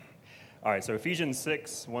All right, so Ephesians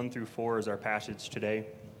 6, 1 through 4 is our passage today.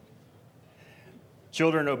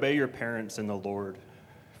 Children, obey your parents in the Lord,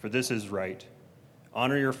 for this is right.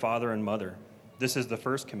 Honor your father and mother. This is the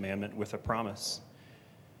first commandment with a promise,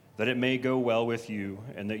 that it may go well with you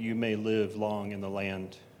and that you may live long in the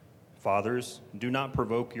land. Fathers, do not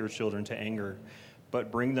provoke your children to anger,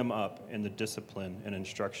 but bring them up in the discipline and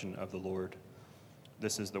instruction of the Lord.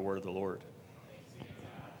 This is the word of the Lord.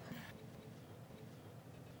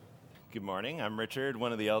 Good morning. I'm Richard,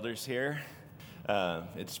 one of the elders here.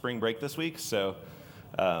 It's spring break this week, so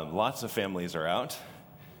lots of families are out,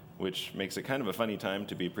 which makes it kind of a funny time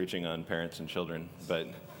to be preaching on parents and children. But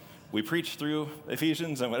we preach through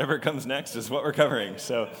Ephesians, and whatever comes next is what we're covering.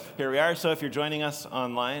 So here we are. So if you're joining us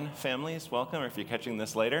online, families, welcome. Or if you're catching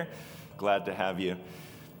this later, glad to have you.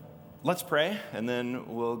 Let's pray, and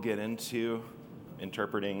then we'll get into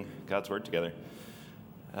interpreting God's word together.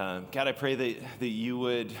 God, I pray that you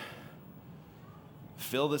would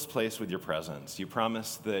fill this place with your presence. You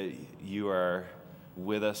promise that you are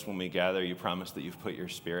with us when we gather. You promise that you've put your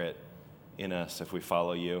spirit in us if we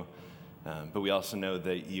follow you. But we also know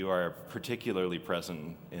that you are particularly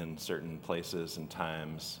present in certain places and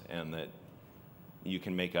times, and that you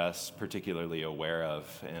can make us particularly aware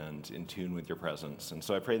of and in tune with your presence. And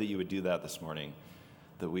so I pray that you would do that this morning,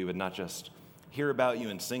 that we would not just hear about you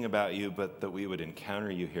and sing about you, but that we would encounter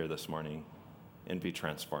you here this morning and be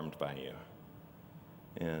transformed by you.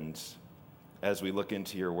 And as we look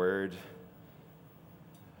into your word,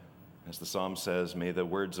 as the psalm says, may the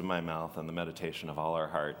words of my mouth and the meditation of all our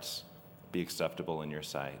hearts be acceptable in your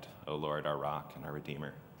sight, O Lord, our rock and our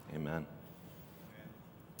redeemer. Amen.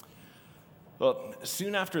 Well,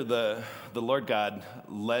 soon after the Lord God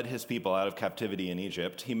led his people out of captivity in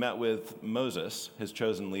Egypt, he met with Moses, his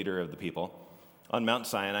chosen leader of the people, on Mount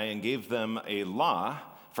Sinai and gave them a law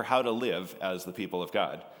for how to live as the people of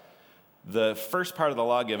God. The first part of the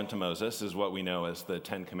law given to Moses is what we know as the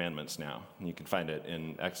Ten Commandments now. And you can find it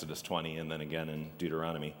in Exodus 20 and then again in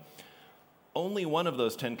Deuteronomy. Only one of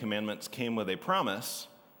those 10 commandments came with a promise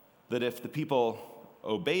that if the people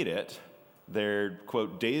obeyed it, their,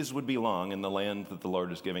 quote, days would be long in the land that the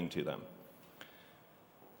Lord is giving to them.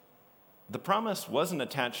 The promise wasn't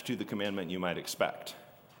attached to the commandment you might expect.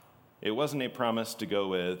 It wasn't a promise to go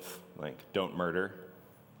with, like, don't murder.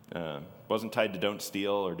 Wasn't tied to don't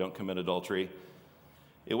steal or don't commit adultery.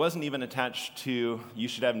 It wasn't even attached to you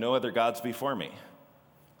should have no other gods before me.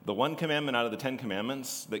 The one commandment out of the 10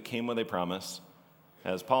 commandments that came with a promise,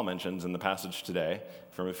 as Paul mentions in the passage today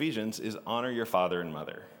from Ephesians, is honor your father and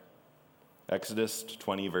mother. Exodus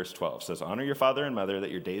 20, verse 12 says, honor your father and mother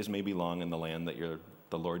that your days may be long in the land that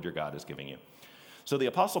the Lord your God is giving you. So the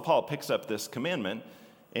Apostle Paul picks up this commandment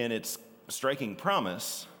and its striking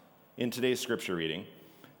promise in today's scripture reading.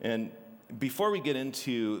 And before we get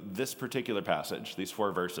into this particular passage, these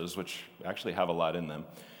 4 verses, which actually have a lot in them,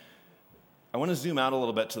 I want to zoom out a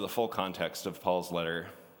little bit to the full context of Paul's letter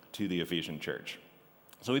to the Ephesian church.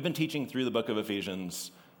 So we've been teaching through the book of Ephesians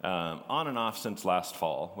on and off since last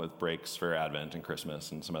fall, with breaks for Advent and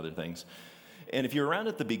Christmas and some other things. And if you're around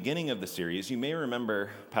at the beginning of the series, you may remember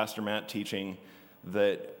Pastor Matt teaching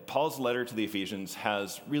that Paul's letter to the Ephesians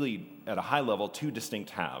has really, at a high level, 2 distinct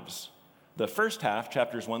halves. The first half,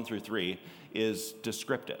 chapters 1 through 3, is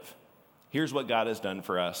descriptive. Here's what God has done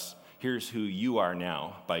for us. Here's who you are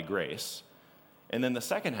now by grace. And then the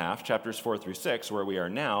second half, chapters 4 through 6, where we are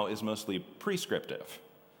now, is mostly prescriptive.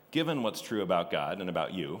 Given what's true about God and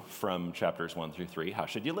about you from chapters 1 through 3, how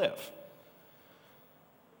should you live?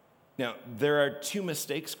 Now, there are 2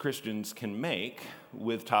 mistakes Christians can make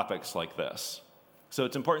with topics like this. So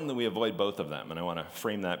it's important that we avoid both of them, and I want to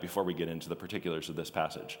frame that before we get into the particulars of this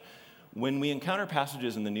passage. When we encounter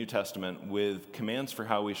passages in the New Testament with commands for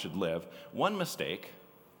how we should live, one mistake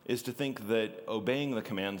is to think that obeying the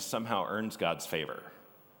commands somehow earns God's favor,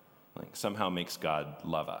 like somehow makes God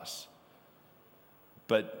love us.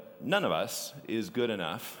 But none of us is good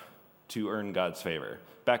enough to earn God's favor.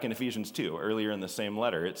 Back in Ephesians 2, earlier in the same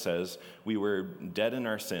letter, it says, we were dead in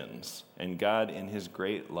our sins, and God, in his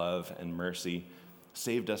great love and mercy,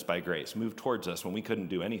 saved us by grace, moved towards us when we couldn't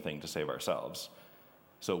do anything to save ourselves.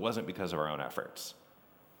 So it wasn't because of our own efforts.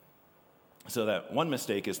 So that one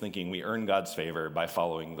mistake is thinking we earn God's favor by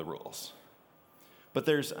following the rules. But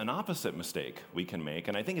there's an opposite mistake we can make,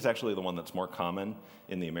 and I think it's actually the one that's more common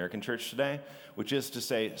in the American church today, which is to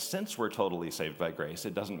say, since we're totally saved by grace,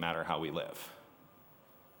 it doesn't matter how we live.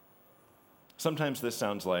 Sometimes this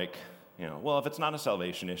sounds like, well, if it's not a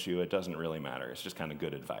salvation issue, it doesn't really matter. It's just kind of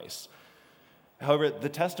good advice. However, the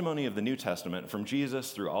testimony of the New Testament from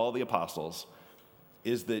Jesus through all the apostles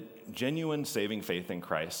is that genuine saving faith in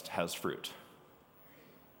Christ has fruit.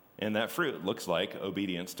 And that fruit looks like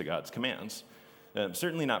obedience to God's commands.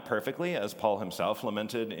 Certainly not perfectly, as Paul himself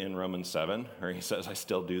lamented in Romans 7, where he says, I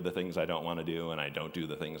still do the things I don't want to do, and I don't do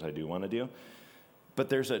the things I do want to do. But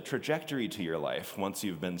there's a trajectory to your life once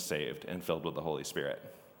you've been saved and filled with the Holy Spirit.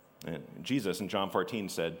 And Jesus in John 14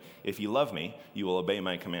 said, if you love me, you will obey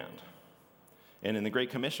my command. And in the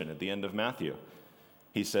Great Commission at the end of Matthew,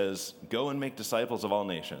 he says, go and make disciples of all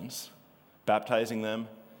nations, baptizing them,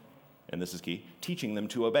 and this is key, teaching them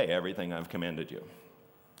to obey everything I've commanded you.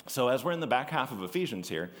 So as we're in the back half of Ephesians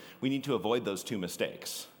here, we need to avoid those two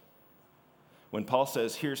mistakes. When Paul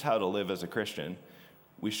says, here's how to live as a Christian,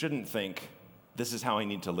 we shouldn't think, this is how I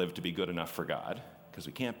need to live to be good enough for God, because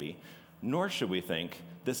we can't be. Nor should we think,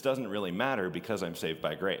 this doesn't really matter because I'm saved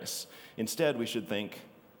by grace. Instead, we should think,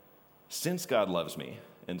 since God loves me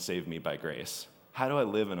and saved me by grace, how do I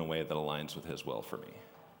live in a way that aligns with his will for me?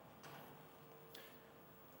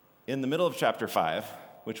 In the middle of chapter 5,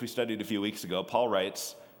 which we studied a few weeks ago, Paul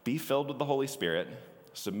writes, be filled with the Holy Spirit,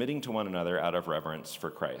 submitting to one another out of reverence for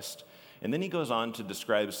Christ. And then he goes on to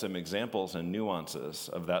describe some examples and nuances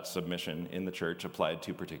of that submission in the church applied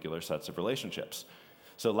to particular sets of relationships.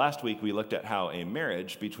 So last week we looked at how a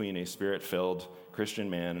marriage between a spirit-filled Christian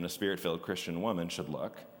man and a spirit-filled Christian woman should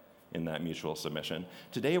look in that mutual submission.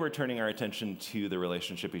 Today we're turning our attention to the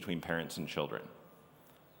relationship between parents and children.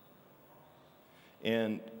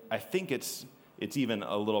 And I think it's even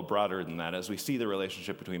a little broader than that. As we see the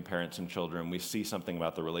relationship between parents and children, we see something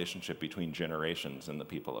about the relationship between generations and the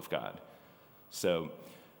people of God. So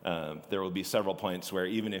there will be several points where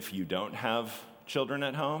even if you don't have children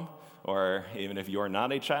at home, or even if you're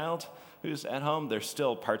not a child who's at home, there's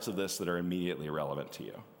still parts of this that are immediately relevant to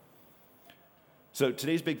you. So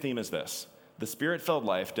today's big theme is this. The Spirit-filled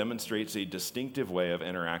life demonstrates a distinctive way of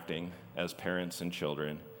interacting as parents and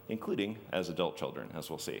children, including as adult children, as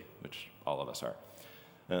we'll see, which all of us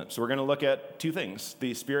are. So we're going to look at two things: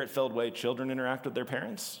 the Spirit-filled way children interact with their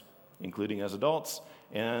parents, including as adults,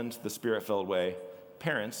 and the Spirit-filled way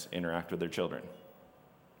parents interact with their children.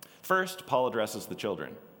 First, Paul addresses the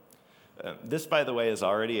children. This, by the way, is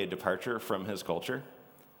already a departure from his culture.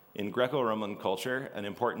 In Greco-Roman culture, an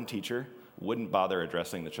important teacher wouldn't bother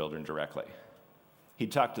addressing the children directly.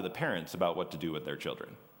 He'd talk to the parents about what to do with their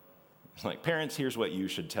children. It's like, parents, here's what you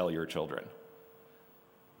should tell your children.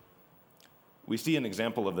 We see an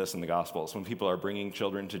example of this in the Gospels when people are bringing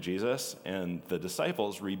children to Jesus and the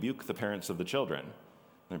disciples rebuke the parents of the children.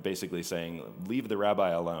 They're basically saying, leave the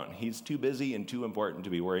rabbi alone. He's too busy and too important to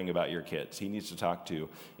be worrying about your kids. He needs to talk to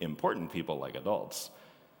important people like adults.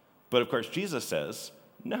 But of course, Jesus says,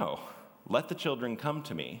 no, let the children come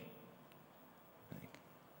to me.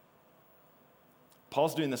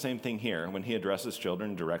 Paul's doing the same thing here when he addresses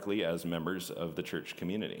children directly as members of the church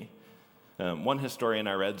community. One historian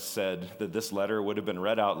I read said that this letter would have been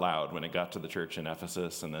read out loud when it got to the church in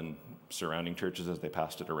Ephesus and then surrounding churches as they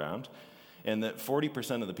passed it around, and that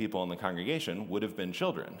 40% of the people in the congregation would have been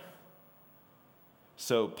children.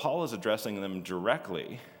 So Paul is addressing them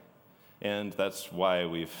directly, and that's why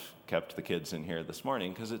we've kept the kids in here this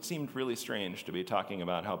morning, because it seemed really strange to be talking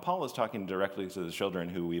about how Paul is talking directly to the children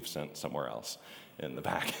who we've sent somewhere else in the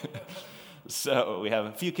back. So we have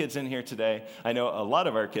a few kids in here today. I know a lot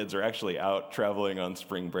of our kids are actually out traveling on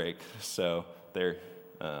spring break, so they're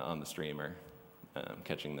on the stream or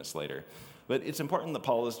catching this later. But it's important that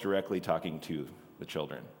Paul is directly talking to the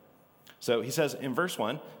children. So he says in verse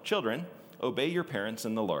 1, children, obey your parents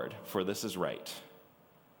in the Lord, for this is right.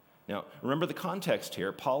 Now, remember the context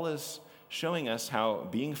here. Paul is showing us how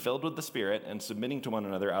being filled with the Spirit and submitting to one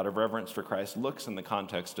another out of reverence for Christ looks in the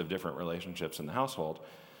context of different relationships in the household.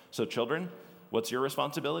 So children, what's your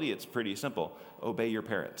responsibility? It's pretty simple. Obey your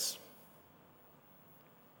parents.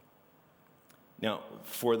 Now,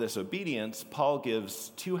 for this obedience, Paul gives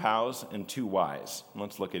two hows and two whys.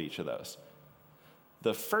 Let's look at each of those.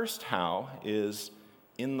 The first how is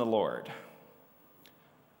in the Lord.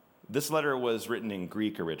 This letter was written in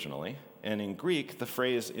Greek originally, and in Greek, the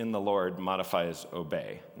phrase in the Lord modifies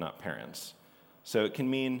obey, not parents. So it can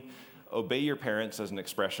mean obey your parents as an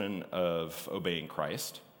expression of obeying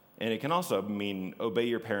Christ, and it can also mean obey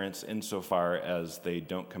your parents insofar as they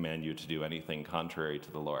don't command you to do anything contrary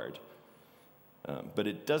to the Lord. But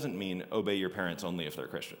it doesn't mean obey your parents only if they're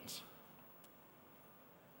Christians,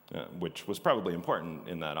 which was probably important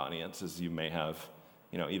in that audience, as you may have,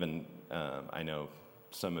 I know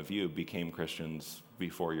some of you became Christians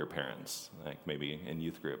before your parents, like maybe in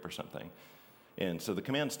youth group or something. And so the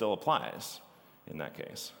command still applies in that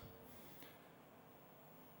case.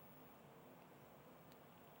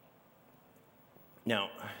 Now,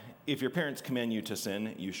 if your parents command you to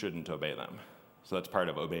sin, you shouldn't obey them. So that's part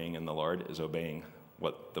of obeying in the Lord, is obeying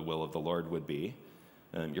what the will of the Lord would be.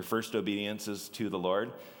 Your first obedience is to the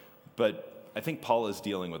Lord. But I think Paul is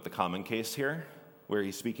dealing with the common case here, where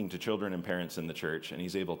he's speaking to children and parents in the church, and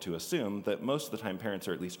he's able to assume that most of the time parents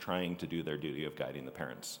are at least trying to do their duty of guiding the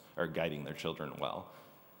parents, or guiding their children well.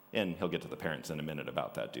 And he'll get to the parents in a minute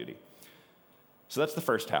about that duty. So that's the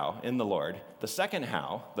first how, in the Lord. The second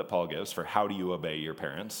how that Paul gives for how do you obey your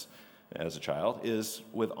parents as a child is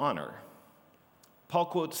with honor. Paul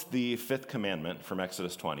quotes the fifth commandment from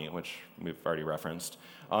Exodus 20, which we've already referenced,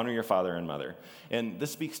 honor your father and mother. And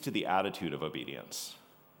this speaks to the attitude of obedience.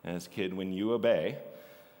 As a kid, when you obey,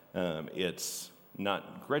 it's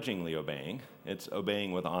not grudgingly obeying, it's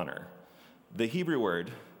obeying with honor. The Hebrew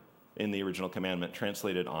word in the original commandment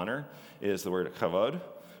translated honor is the word kavod,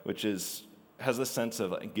 which has this sense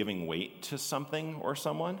of giving weight to something or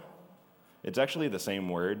someone. It's actually the same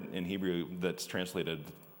word in Hebrew that's translated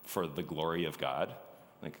for the glory of God,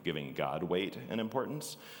 like giving God weight and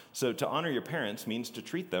importance. So to honor your parents means to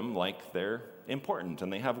treat them like they're important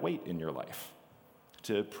and they have weight in your life,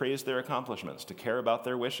 to praise their accomplishments, to care about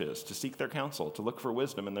their wishes, to seek their counsel, to look for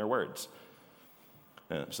wisdom in their words.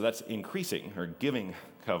 So that's increasing or giving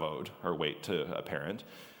kavod or weight to a parent.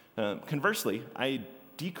 Conversely, I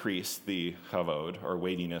decrease the kavod or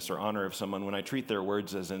weightiness or honor of someone when I treat their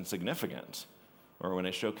words as insignificant, or when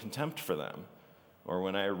I show contempt for them, or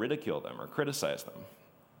when I ridicule them or criticize them.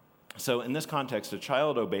 So in this context, a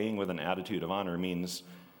child obeying with an attitude of honor means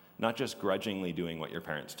not just grudgingly doing what your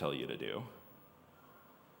parents tell you to do,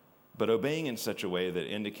 but obeying in such a way that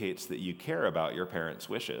indicates that you care about your parents'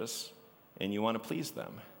 wishes and you want to please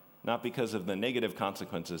them, not because of the negative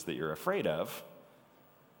consequences that you're afraid of,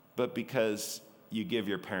 but because you give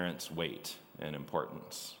your parents weight and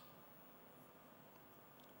importance.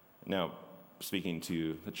 Now, speaking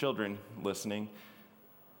to the children listening,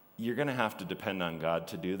 you're going to have to depend on God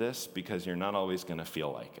to do this because you're not always going to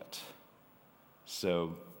feel like it.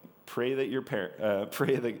 So pray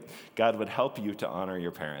that God would help you to honor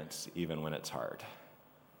your parents even when it's hard.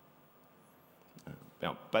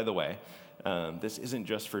 Now, by the way, this isn't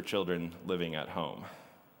just for children living at home.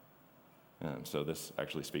 So this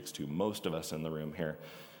actually speaks to most of us in the room here.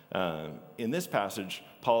 In this passage,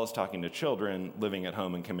 Paul is talking to children living at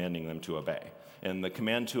home and commanding them to obey. And the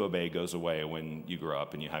command to obey goes away when you grow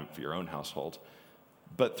up and you have your own household.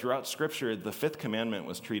 But throughout Scripture, the fifth commandment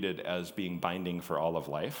was treated as being binding for all of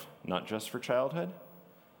life, not just for childhood.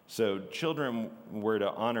 So children were to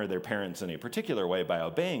honor their parents in a particular way by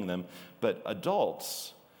obeying them, but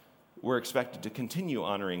adults were expected to continue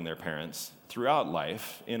honoring their parents throughout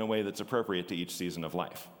life in a way that's appropriate to each season of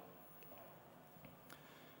life.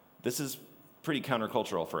 This is pretty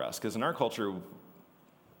countercultural for us, because in our culture,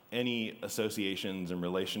 any associations and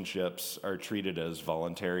relationships are treated as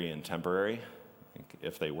voluntary and temporary.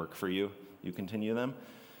 If they work for you, you continue them.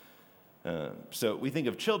 So we think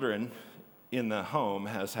of children in the home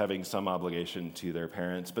as having some obligation to their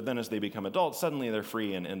parents, but then as they become adults, suddenly they're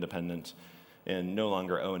free and independent and no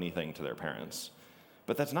longer owe anything to their parents.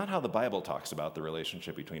 But that's not how the Bible talks about the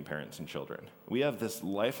relationship between parents and children. We have this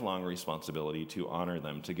lifelong responsibility to honor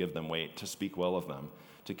them, to give them weight, to speak well of them,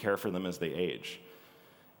 to care for them as they age.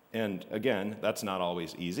 And again, that's not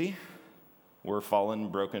always easy. We're fallen,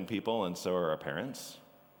 broken people, and so are our parents.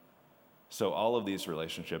 So all of these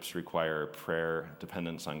relationships require prayer,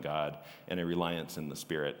 dependence on God, and a reliance in the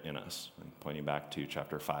Spirit in us. And pointing back to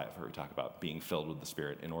chapter 5, where we talk about being filled with the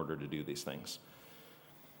Spirit in order to do these things.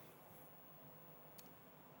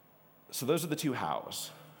 So those are the two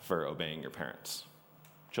hows for obeying your parents.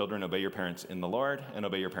 Children, obey your parents in the Lord, and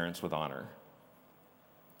obey your parents with honor.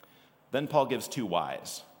 Then Paul gives two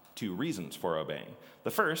whys, two reasons for obeying.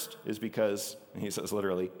 The first is because, he says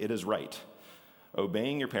literally, it is right.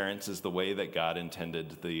 Obeying your parents is the way that God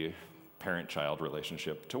intended the parent-child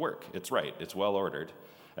relationship to work. It's right. It's well ordered.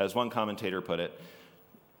 As one commentator put it,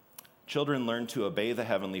 children learn to obey the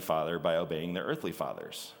Heavenly Father by obeying their earthly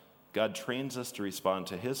fathers. God trains us to respond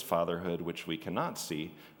to his fatherhood, which we cannot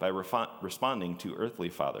see, by responding to earthly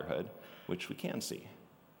fatherhood, which we can see.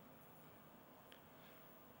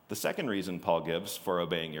 The second reason Paul gives for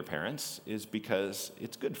obeying your parents is because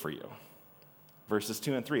it's good for you. Verses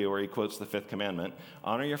 2 and 3, where he quotes the fifth commandment,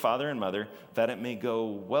 honor your father and mother, that it may go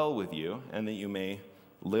well with you, and that you may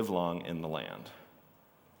live long in the land.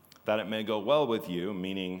 That it may go well with you,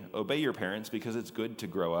 meaning obey your parents because it's good to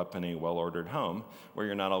grow up in a well-ordered home where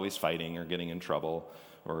you're not always fighting or getting in trouble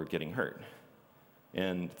or getting hurt.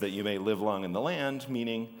 And that you may live long in the land,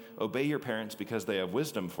 meaning obey your parents because they have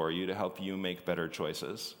wisdom for you to help you make better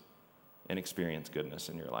choices and experience goodness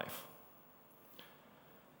in your life.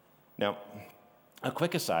 Now, a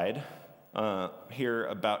quick aside, here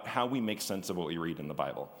about how we make sense of what we read in the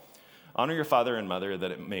Bible. Honor your father and mother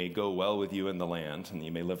that it may go well with you in the land and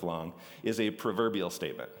you may live long is a proverbial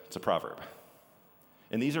statement. It's a proverb.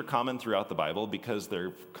 And these are common throughout the Bible because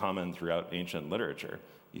they're common throughout ancient literature.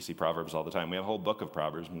 You see Proverbs all the time. We have a whole book of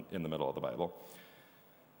Proverbs in the middle of the Bible.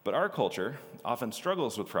 But our culture often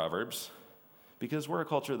struggles with Proverbs because we're a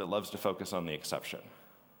culture that loves to focus on the exception.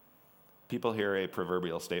 People hear a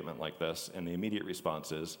proverbial statement like this, and the immediate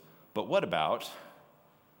response is, but what about?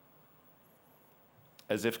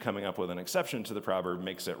 As if coming up with an exception to the proverb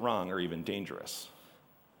makes it wrong or even dangerous.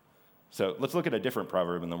 So let's look at a different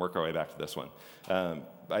proverb and then work our way back to this one.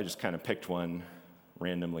 I just kind of picked one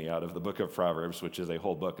randomly out of the book of Proverbs, which is a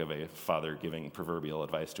whole book of a father giving proverbial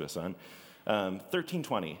advice to a son.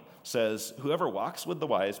 13:20 says, whoever walks with the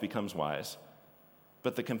wise becomes wise,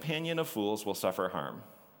 but the companion of fools will suffer harm.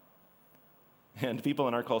 And people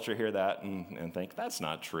in our culture hear that and think, that's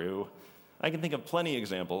not true. I can think of plenty of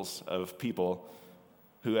examples of people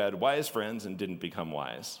who had wise friends and didn't become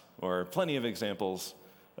wise, or plenty of examples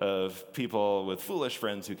of people with foolish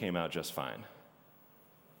friends who came out just fine.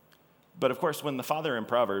 But of course, when the father in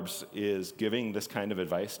Proverbs is giving this kind of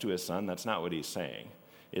advice to his son, that's not what he's saying.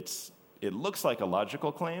 It looks like a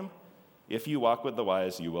logical claim. If you walk with the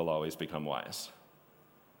wise, you will always become wise.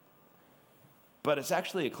 But it's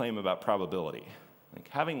actually a claim about probability. Like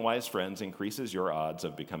having wise friends increases your odds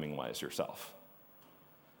of becoming wise yourself.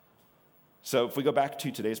 So if we go back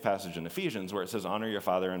to today's passage in Ephesians where it says, honor your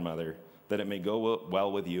father and mother, that it may go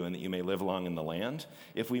well with you and that you may live long in the land,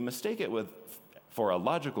 if we mistake it for a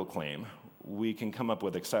logical claim, we can come up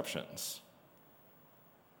with exceptions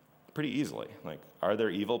pretty easily. Like, are there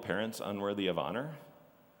evil parents unworthy of honor?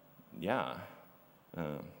 Yeah,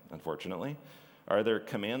 unfortunately. Are there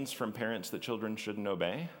commands from parents that children shouldn't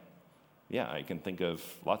obey? Yeah, I can think of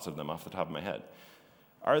lots of them off the top of my head.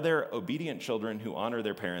 Are there obedient children who honor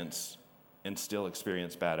their parents and still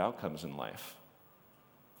experience bad outcomes in life?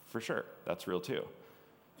 For sure, that's real too.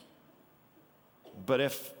 But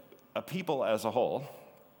if a people as a whole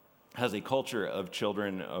has a culture of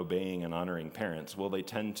children obeying and honoring parents, will they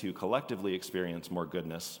tend to collectively experience more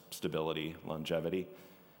goodness, stability, longevity?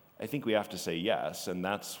 I think we have to say yes, and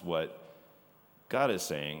that's what God is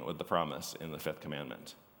saying with the promise in the fifth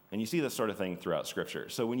commandment. And you see this sort of thing throughout Scripture.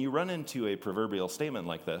 So when you run into a proverbial statement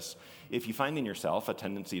like this, if you find in yourself a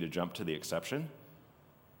tendency to jump to the exception,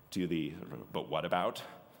 to the but what about,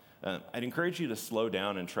 I'd encourage you to slow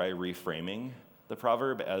down and try reframing the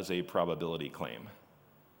proverb as a probability claim,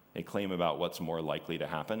 a claim about what's more likely to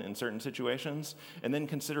happen in certain situations, and then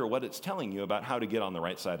consider what it's telling you about how to get on the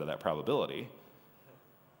right side of that probability.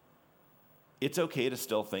 It's okay to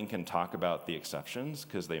still think and talk about the exceptions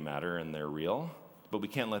because they matter and they're real, but we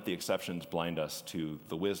can't let the exceptions blind us to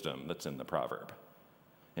the wisdom that's in the proverb.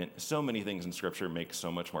 And so many things in Scripture make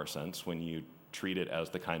so much more sense when you treat it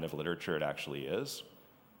as the kind of literature it actually is,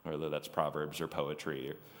 whether that's Proverbs or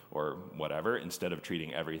poetry or whatever, instead of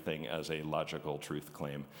treating everything as a logical truth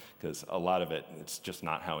claim, because a lot of it's just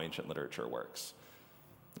not how ancient literature works.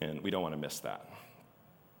 And we don't want to miss that.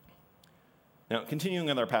 Now, continuing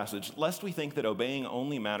with our passage, lest we think that obeying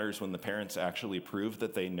only matters when the parents actually prove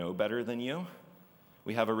that they know better than you,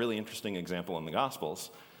 we have a really interesting example in the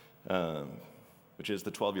Gospels, which is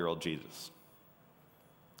the 12-year-old Jesus.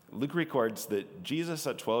 Luke records that Jesus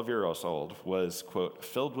at 12 years old was, quote,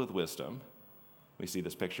 filled with wisdom. We see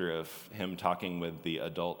this picture of him talking with the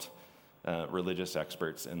adult religious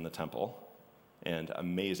experts in the temple and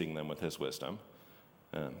amazing them with his wisdom.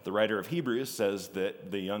 The writer of Hebrews says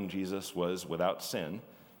that the young Jesus was without sin.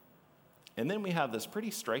 And then we have this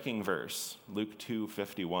pretty striking verse, Luke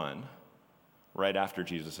 2:51, right after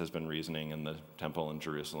Jesus has been reasoning in the temple in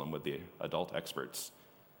Jerusalem with the adult experts.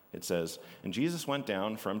 It says, and Jesus went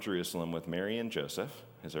down from Jerusalem with Mary and Joseph,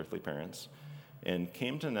 his earthly parents, and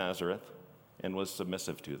came to Nazareth and was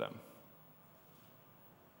submissive to them.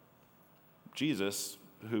 Jesus,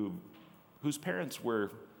 whose parents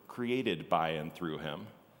were created by and through him,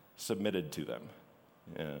 submitted to them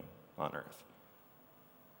on earth.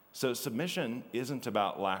 So submission isn't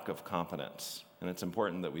about lack of competence, and it's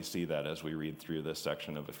important that we see that as we read through this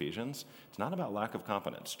section of Ephesians. It's not about lack of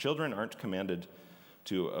competence. Children aren't commanded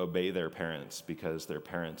to obey their parents because their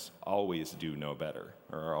parents always do know better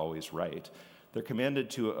or are always right. They're commanded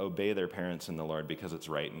to obey their parents in the Lord because it's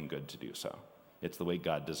right and good to do so. It's the way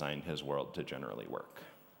God designed his world to generally work.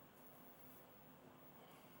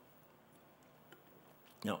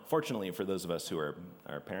 Now, fortunately for those of us who are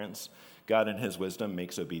parents, God in his wisdom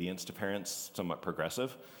makes obedience to parents somewhat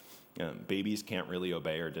progressive. Babies can't really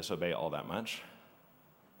obey or disobey all that much.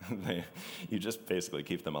 You just basically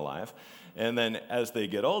keep them alive. And then as they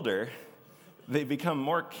get older, they become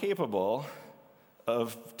more capable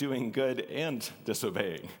of doing good and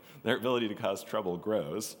disobeying. Their ability to cause trouble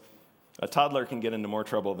grows. A toddler can get into more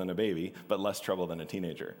trouble than a baby, but less trouble than a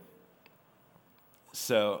teenager.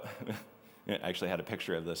 So, I actually had a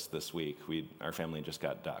picture of this week. Our family just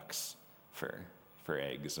got ducks for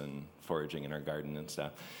eggs and foraging in our garden and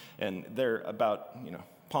stuff. And they're about,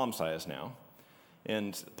 palm size now.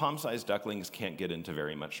 And palm-sized ducklings can't get into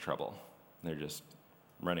very much trouble. They're just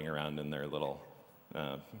running around in their little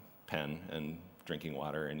pen and drinking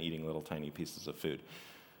water and eating little tiny pieces of food.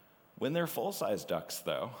 When they're full-size ducks,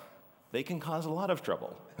 though, they can cause a lot of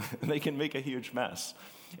trouble. They can make a huge mess.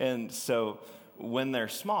 And so when they're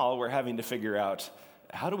small, we're having to figure out,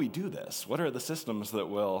 how do we do this? What are the systems that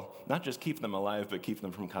will not just keep them alive, but keep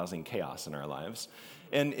them from causing chaos in our lives?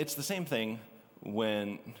 And it's the same thing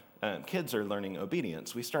when kids are learning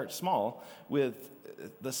obedience. We start small with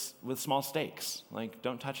small stakes, like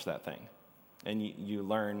don't touch that thing. And you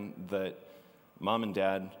learn that mom and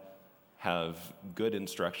dad have good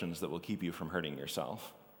instructions that will keep you from hurting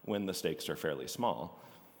yourself when the stakes are fairly small.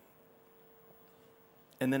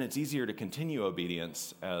 And then it's easier to continue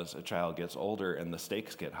obedience as a child gets older and the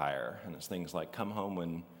stakes get higher. And it's things like come home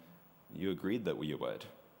when you agreed that you would,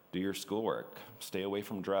 do your schoolwork, stay away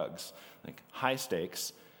from drugs, like high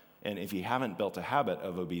stakes. And if you haven't built a habit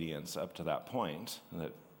of obedience up to that point,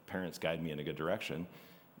 that parents guide me in a good direction,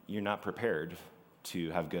 you're not prepared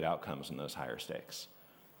to have good outcomes in those higher stakes.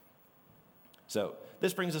 So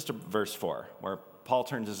this brings us to verse 4, where Paul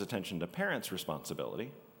turns his attention to parents'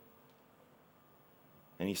 responsibility.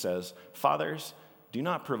 And he says, "Fathers, do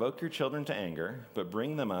not provoke your children to anger, but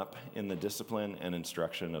bring them up in the discipline and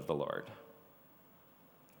instruction of the Lord."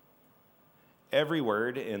 Every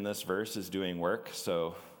word in this verse is doing work,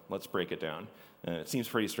 so let's break it down. It seems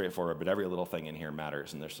pretty straightforward, but every little thing in here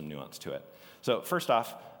matters, and there's some nuance to it. So first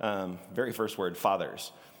off, very first word,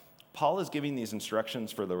 fathers. Paul is giving these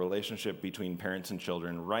instructions for the relationship between parents and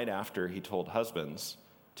children right after he told husbands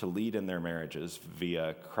to lead in their marriages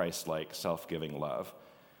via Christ-like, self-giving love.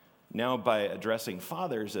 Now, by addressing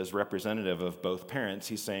fathers as representative of both parents,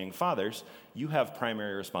 he's saying, fathers, you have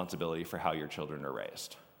primary responsibility for how your children are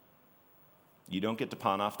raised. You don't get to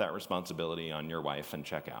pawn off that responsibility on your wife and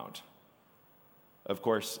check out. Of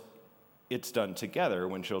course, it's done together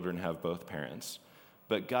when children have both parents,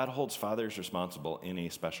 but God holds fathers responsible in a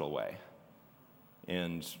special way.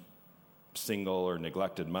 And single or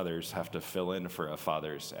neglected mothers have to fill in for a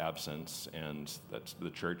father's absence, and that's the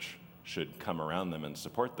church should come around them and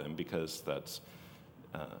support them because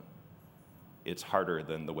it's harder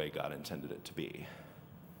than the way God intended it to be.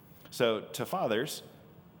 So to fathers,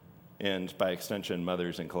 and by extension,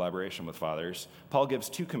 mothers in collaboration with fathers, Paul gives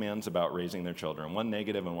two commands about raising their children, one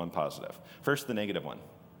negative and one positive. First, the negative one.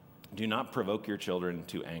 Do not provoke your children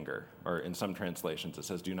to anger. Or in some translations, it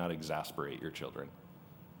says, do not exasperate your children.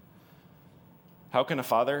 How can a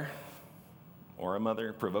father or a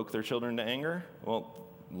mother provoke their children to anger? Well,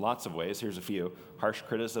 lots of ways. Here's a few. Harsh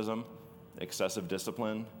criticism, excessive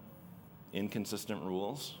discipline, inconsistent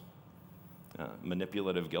rules,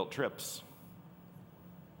 manipulative guilt trips,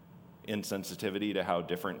 insensitivity to how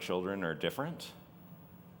different children are different.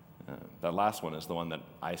 That last one is the one that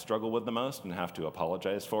I struggle with the most and have to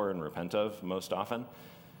apologize for and repent of most often.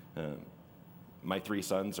 My three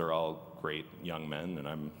sons are all great young men, and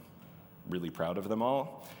I'm really proud of them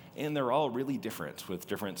all. And they're all really different, with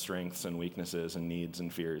different strengths and weaknesses and needs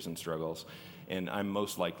and fears and struggles. And I'm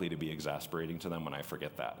most likely to be exasperating to them when I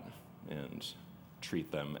forget that and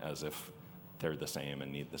treat them as if they're the same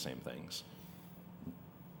and need the same things.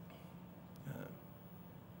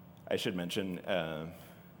 I should mention,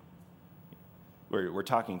 we're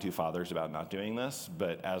talking to fathers about not doing this,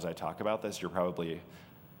 but as I talk about this, you probably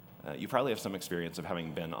have some experience of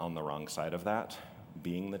having been on the wrong side of that,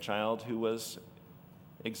 being the child who was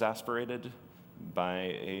exasperated by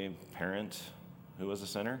a parent who was a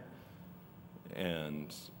sinner,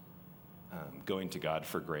 and going to God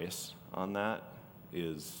for grace on that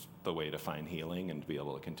is the way to find healing and to be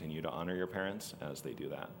able to continue to honor your parents as they do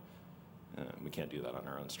that. We can't do that on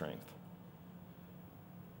our own strength.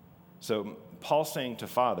 So Paul's saying to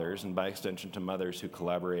fathers, and by extension to mothers who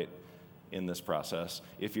collaborate in this process,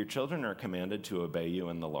 if your children are commanded to obey you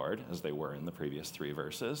in the Lord, as they were in the previous 3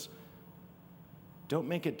 verses, don't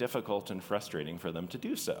make it difficult and frustrating for them to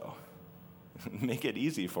do so. Make it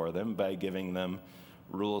easy for them by giving them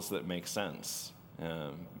rules that make sense,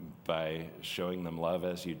 by showing them love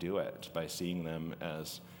as you do it, by seeing them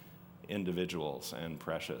as individuals and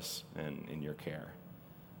precious and in your care.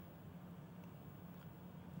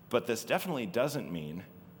 But this definitely doesn't mean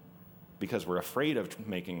because we're afraid of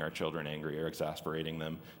making our children angry or exasperating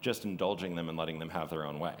them, just indulging them and letting them have their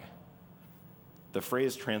own way. The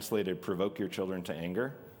phrase translated provoke your children to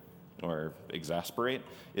anger or exasperate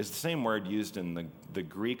is the same word used in the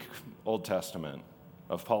Greek Old Testament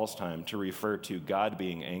of Paul's time to refer to God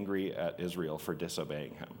being angry at Israel for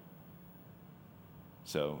disobeying him.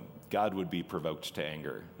 So God would be provoked to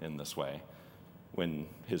anger in this way when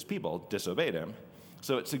his people disobeyed him.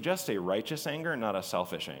 So it suggests a righteous anger, not a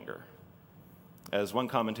selfish anger. As one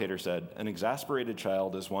commentator said, an exasperated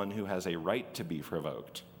child is one who has a right to be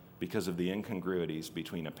provoked because of the incongruities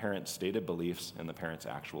between a parent's stated beliefs and the parent's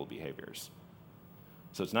actual behaviors.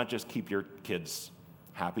 So it's not just keep your kids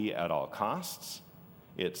happy at all costs,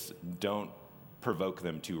 it's don't provoke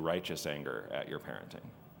them to righteous anger at your parenting.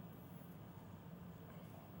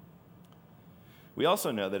 We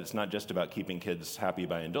also know that it's not just about keeping kids happy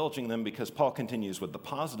by indulging them, because Paul continues with the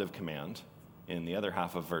positive command in the other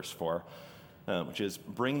half of verse 4, which is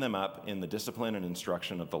bring them up in the discipline and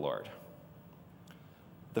instruction of the Lord.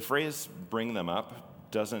 The phrase bring them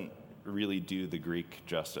up doesn't really do the Greek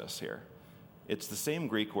justice here. It's the same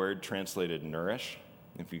Greek word translated nourish.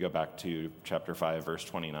 If you go back to chapter 5, verse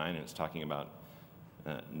 29, and it's talking about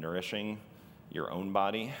nourishing your own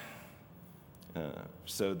body.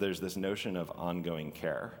 So there's this notion of ongoing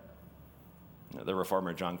care. The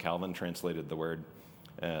reformer John Calvin translated the word,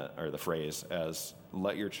 or the phrase, as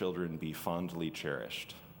let your children be fondly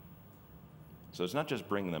cherished. So it's not just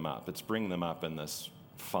bring them up, it's bring them up in this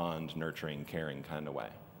fond, nurturing, caring kind of way.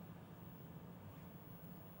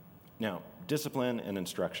 Now, discipline and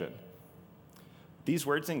instruction. These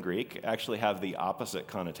words in Greek actually have the opposite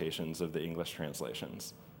connotations of the English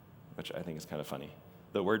translations, which I think is kind of funny.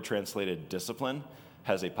 The word translated discipline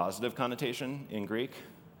has a positive connotation in Greek,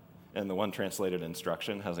 and the one translated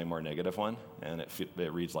instruction has a more negative one, and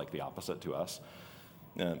it reads like the opposite to us.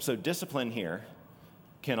 So discipline here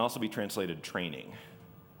can also be translated training.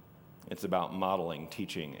 It's about modeling,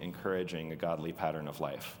 teaching, encouraging a godly pattern of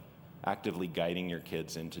life, actively guiding your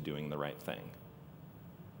kids into doing the right thing.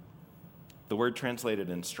 The word translated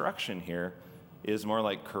instruction here is more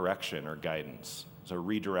like correction or guidance, so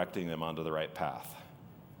redirecting them onto the right path,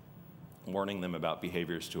 warning them about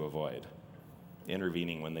behaviors to avoid,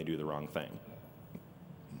 intervening when they do the wrong thing.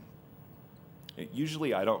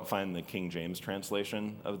 Usually I don't find the King James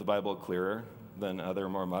translation of the Bible clearer than other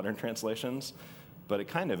more modern translations, but it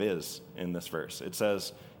kind of is in this verse. It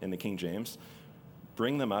says in the King James,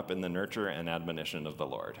 bring them up in the nurture and admonition of the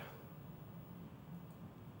Lord.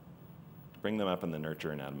 Bring them up in the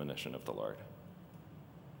nurture and admonition of the Lord.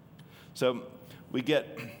 So we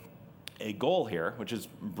get a goal here, which is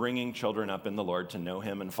bringing children up in the Lord to know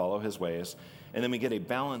him and follow his ways. And then we get a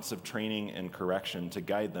balance of training and correction to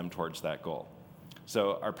guide them towards that goal.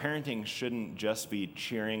 So our parenting shouldn't just be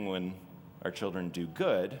cheering when our children do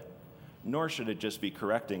good, nor should it just be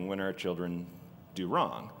correcting when our children do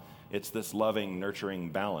wrong. It's this loving, nurturing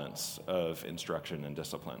balance of instruction and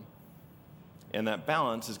discipline. And that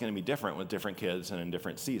balance is going to be different with different kids and in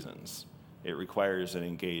different seasons. It requires an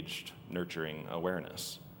engaged, nurturing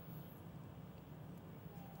awareness.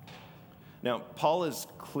 Now, Paul is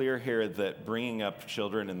clear here that bringing up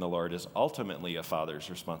children in the Lord is ultimately a father's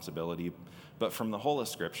responsibility, but from the whole of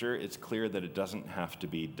Scripture, it's clear that it doesn't have to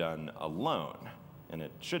be done alone, and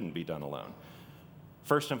it shouldn't be done alone.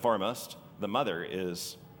 First and foremost, the mother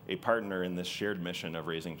is a partner in this shared mission of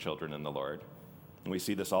raising children in the Lord. And we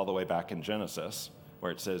see this all the way back in Genesis,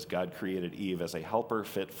 where it says God created Eve as a helper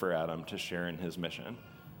fit for Adam to share in his mission.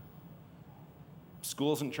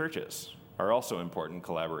 Schools and churches are also important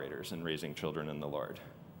collaborators in raising children in the Lord.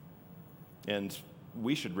 And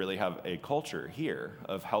we should really have a culture here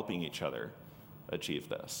of helping each other achieve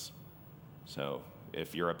this. So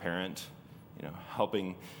if you're a parent,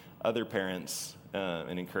 helping other parents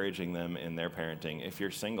and encouraging them in their parenting. If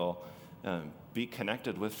you're single, be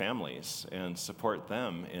connected with families and support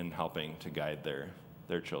them in helping to guide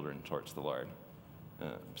their children towards the Lord.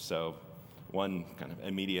 So one kind of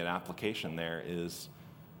immediate application there is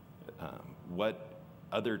what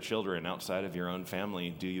other children outside of your own family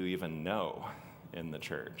do you even know in the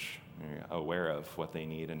church? You're aware of what they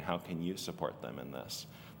need, and how can you support them in this?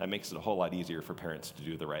 That makes it a whole lot easier for parents to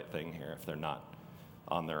do the right thing here if they're not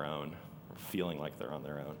on their own or feeling like they're on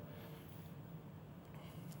their own.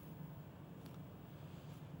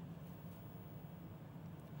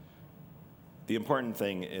 The important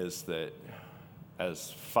thing is that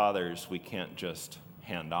as fathers, we can't just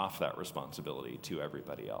hand off that responsibility to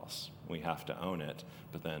everybody else. We have to own it,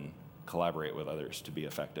 but then collaborate with others to be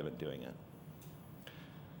effective at doing it.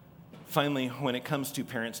 Finally, when it comes to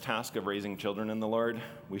parents' task of raising children in the Lord,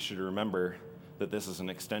 we should remember that this is an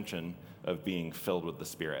extension of being filled with the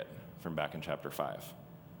Spirit from back in chapter 5,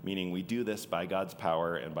 meaning we do this by God's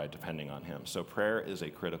power and by depending on him. So prayer is a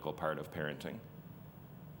critical part of parenting.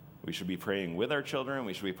 We should be praying with our children.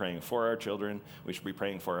 We should be praying for our children. We should be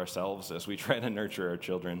praying for ourselves as we try to nurture our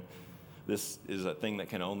children. This is a thing that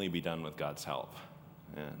can only be done with God's help.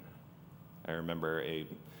 And I remember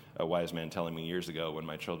a wise man telling me years ago when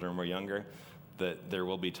my children were younger that there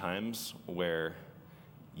will be times where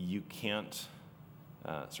you can't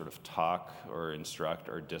sort of talk or instruct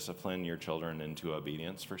or discipline your children into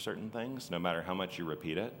obedience for certain things, no matter how much you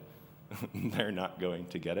repeat it. They're not going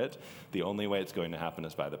to get it. The only way it's going to happen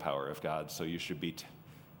is by the power of God. So you should be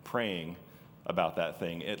praying about that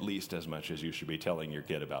thing at least as much as you should be telling your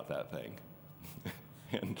kid about that thing.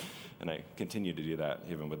 and I continue to do that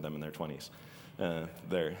even with them in their 20s.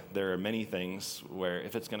 There are many things where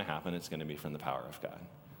if it's going to happen, it's going to be from the power of God.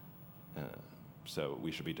 So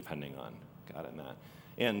we should be depending on God in that.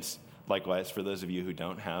 And likewise, for those of you who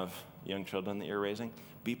don't have young children that you're raising,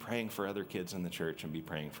 be praying for other kids in the church and be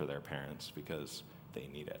praying for their parents because they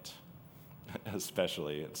need it,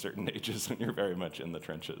 especially at certain ages when you're very much in the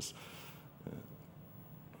trenches.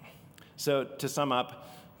 So to sum up,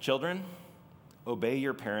 children, obey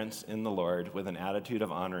your parents in the Lord with an attitude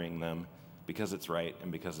of honoring them because it's right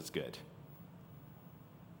and because it's good.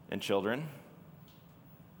 And children,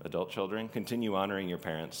 adult children, continue honoring your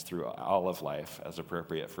parents through all of life as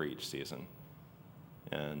appropriate for each season.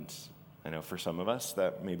 And I know for some of us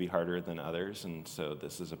that may be harder than others, and so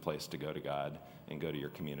this is a place to go to God and go to your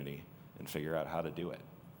community and figure out how to do it.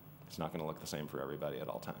 It's not going to look the same for everybody at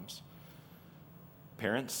all times.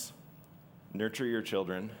 Parents, nurture your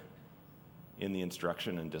children in the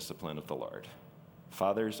instruction and discipline of the Lord.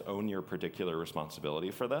 Fathers, own your particular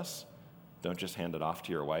responsibility for this. Don't just hand it off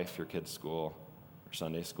to your wife, your kids' school, or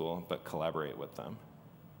Sunday school, but collaborate with them.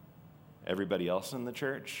 Everybody else in the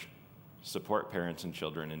church, support parents and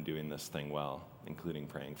children in doing this thing well, including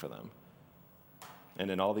praying for them. And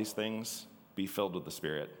in all these things, be filled with the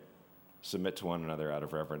Spirit. Submit to one another out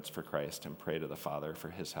of reverence for Christ and pray to the Father for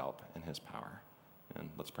his help and his power. And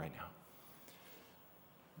let's pray now.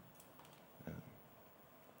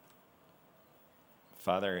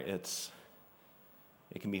 Father, it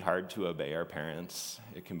can be hard to obey our parents.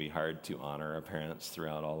 It can be hard to honor our parents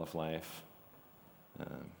throughout all of life.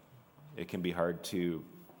 It can be hard to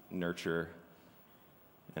nurture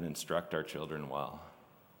and instruct our children well.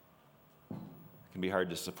 It can be hard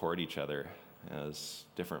to support each other as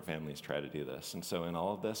different families try to do this. And so in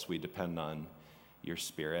all of this, we depend on your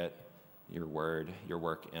Spirit, your word, your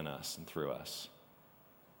work in us and through us.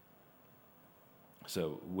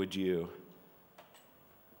 So would you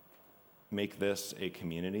make this a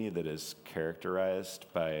community that is characterized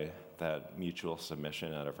by that mutual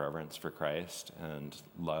submission out of reverence for Christ and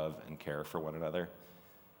love and care for one another?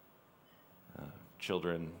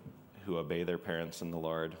 Children who obey their parents in the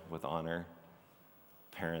Lord with honor,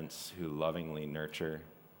 parents who lovingly nurture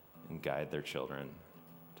and guide their children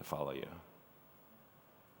to follow you.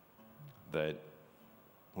 That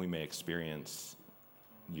we may experience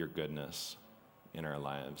your goodness in our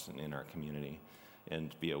lives and in our community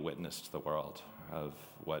and be a witness to the world of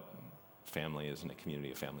what families and a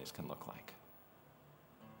community of families can look like.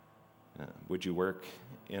 Would you work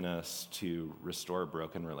in us to restore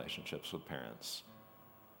broken relationships with parents?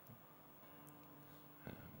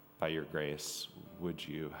 By your grace, would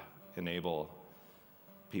you enable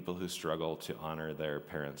people who struggle to honor their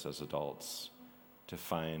parents as adults to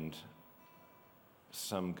find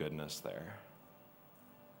some goodness there?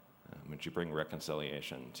 Would you bring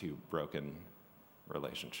reconciliation to broken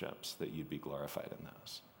relationships, that you'd be glorified in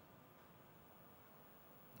those?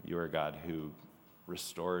 You are a God who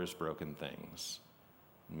restores broken things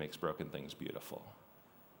and makes broken things beautiful.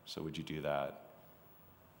 So would you do that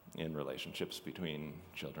in relationships between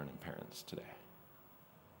children and parents today?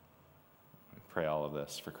 We pray all of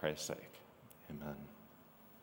this for Christ's sake. Amen.